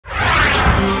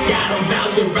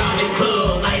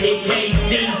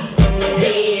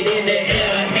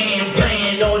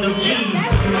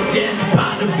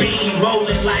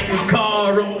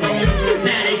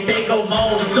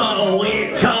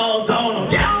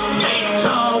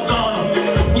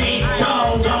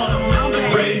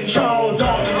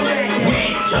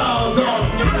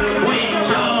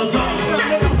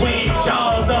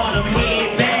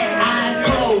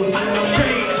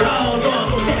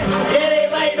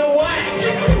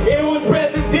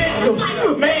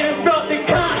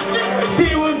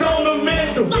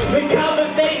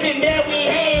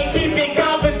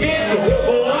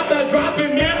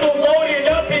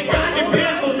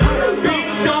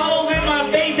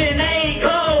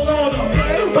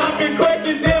Asking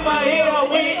questions in my head, I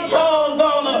went Charles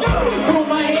on them. Put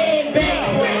my head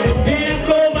back, then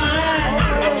close my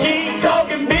eyes. Keep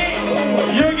talking, bitch,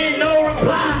 you get no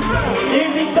reply.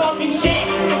 If he talking shit,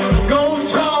 go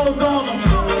Charles on him.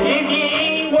 If you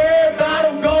ain't worried about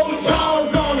him, go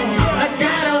Charles on him. I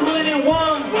got 100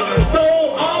 ones,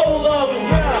 sold all of them.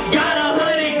 Got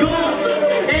 100 goons,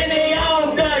 and they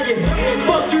all dug it.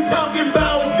 Fuck you talking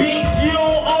about, bitch, you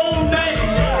don't own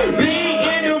nothing. Be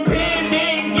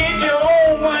independent, get your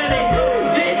own money.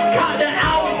 Just caught the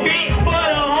outfit for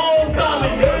the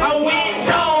homecoming. I went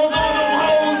Charles on them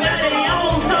hoes, now they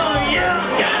own some, yeah.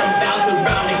 Got them bouncing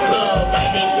around the club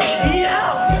like they can't be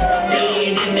out.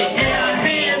 Laying in the air,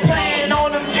 hands playing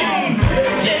on them Cheeze.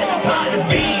 Just caught the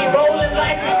beat, rolling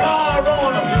like a car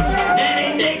on them. Now they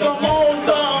think I'm on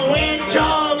something. Went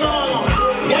Charles on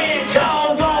them, went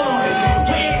Charles on them,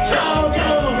 went Charles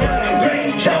on them,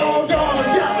 went Charles on them,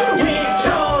 went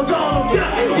Charles on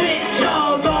them, went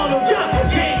Charles on them,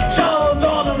 went Charles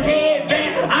on them. Head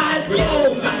back, eyes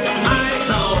closed, eyes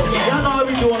closed. Y'all know what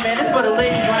we doing, man. This for the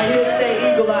ladies right here.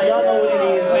 Stay eagle eye. Y'all know what it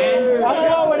is, man. I'm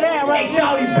over there, right? Hey,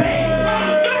 Shawty bang.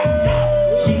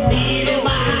 She see it in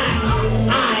my eye.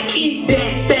 I eat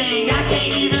that thing. I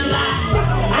can't even lie.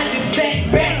 I just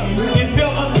sat back and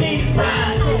felt my penis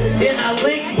rise. Then I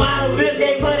licked my lips,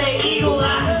 gave her that eagle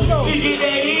eye. She get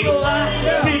that eagle eye.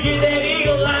 She get that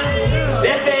eagle eye.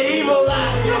 That's that evil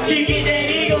eye. She get that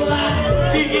eagle eye.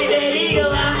 She get that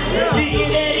eagle eye. She get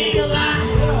that eagle eye.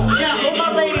 Yeah, where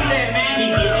my lady at, man? She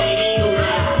get that eagle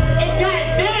eye. And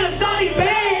goddamn, Shawty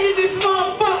bad in this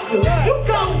motherfucker. You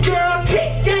go, girl,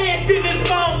 kick ass in this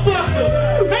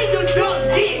motherfucker. Make the ducks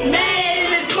get mad in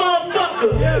this motherfucker.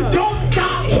 Don't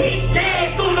stop, kick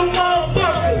ass on the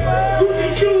motherfucker.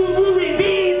 Louis shoes, Louis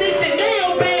V's, and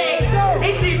Chanel bags.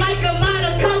 And she like a lot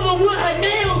of color with her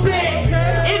nails at.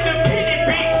 Independent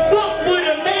bitch, fuck with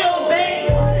a male bag.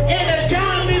 And the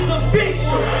diamond is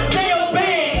official, nail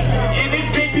bag. And this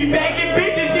bitch be bagging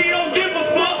bitches, she don't give a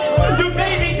fuck. The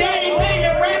baby daddy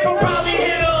favorite rapper probably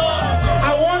hit her up.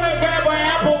 I wanna grab her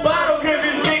apple bottle cause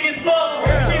it's big as fuck.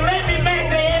 She let me max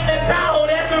it in the Tahoe,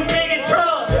 that's the biggest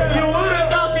truck. You would've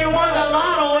thought she won the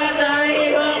lotto after I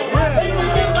hit her. She was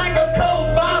just like a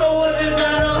Coke bottle was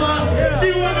inside of her. She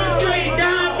was a straight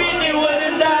down bitch, it was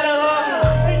inside of her.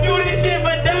 You do this shit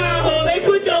for down hoes, they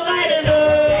put your lighters up.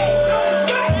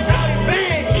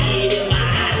 Bang. See it in my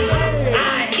eye.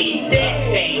 I eat that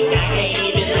thing, I can't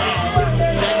even lie.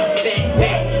 I just sat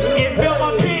back and felt my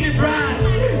penis rise.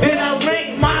 Then I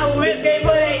licked my lips, gave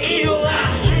her that eagle eye.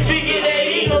 She get that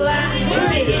eagle eye.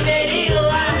 She get that eagle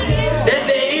eye. That's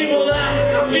that evil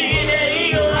eye. She get that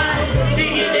eagle eye. She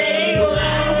get that eagle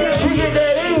eye. She get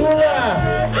that eagle eye.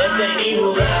 That's that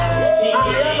evil eye. She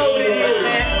get that eagle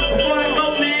eye. Before I go,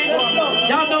 man,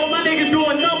 y'all know my niggas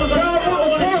doing numbers on the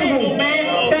cable, man.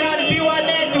 Shout out to BY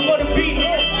Nasty for the beat.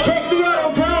 Check me out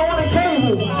on Town on the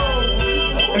Cable.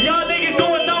 If y'all niggas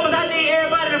doing numbers, I need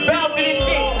everybody to bounce to this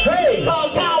shit. Hey. Call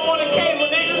Town on the Cable,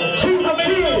 nigga. Cheeze How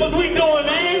many numbers we doing,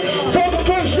 man? Talk to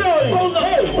Shawty. Hold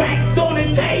up, wax on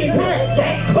the table,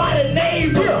 wax by the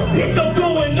neighbor. Bitch, I'm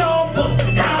doing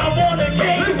numbers. Town on the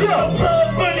Cable.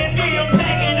 Blood running me, I'm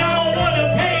packing, I don't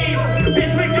wanna pay.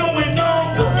 Bitch, we doing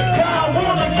numbers. Town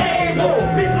on the Cable.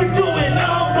 Bitch, we doing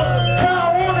numbers.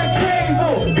 Town on the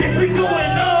Cable. Bitch, we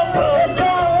doing numbers.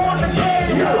 Town on the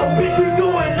Cable. Bitch, we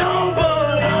doing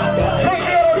numbers.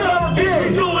 Bitch,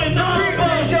 we doing numbers.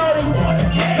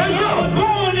 Let's go.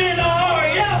 Going in the heart,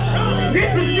 yeah.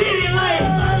 This is city life.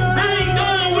 I ain't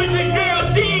done with the girl,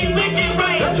 she ain't looking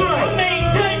right. That's right. I made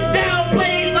touchdown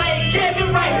plays like Kevin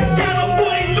Wright. Channel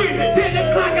 43, 10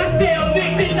 o'clock, I sell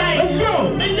mixing night. Let's go.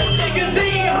 And them niggas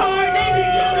ain't hard, they be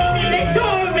killing me, they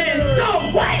showing me so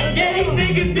what? Yeah, these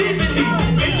niggas dissing me.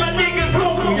 If my niggas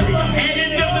home, and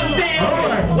it never said.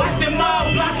 Watching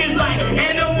my block is like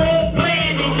animal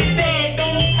playing. And she said,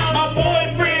 my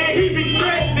boyfriend, he be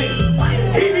stressing.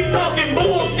 He be talking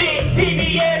bullshit,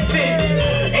 TBSing.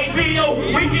 HBO,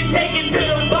 we can take it to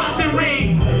the boxing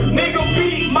ring. Nigga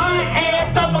beat my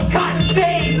ass up a cotton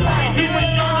thing. Even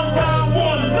John Time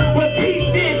Warner with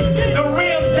pieces. The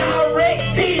real direct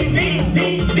TV,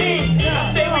 these things.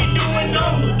 I say we doing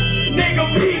numbers. Nigga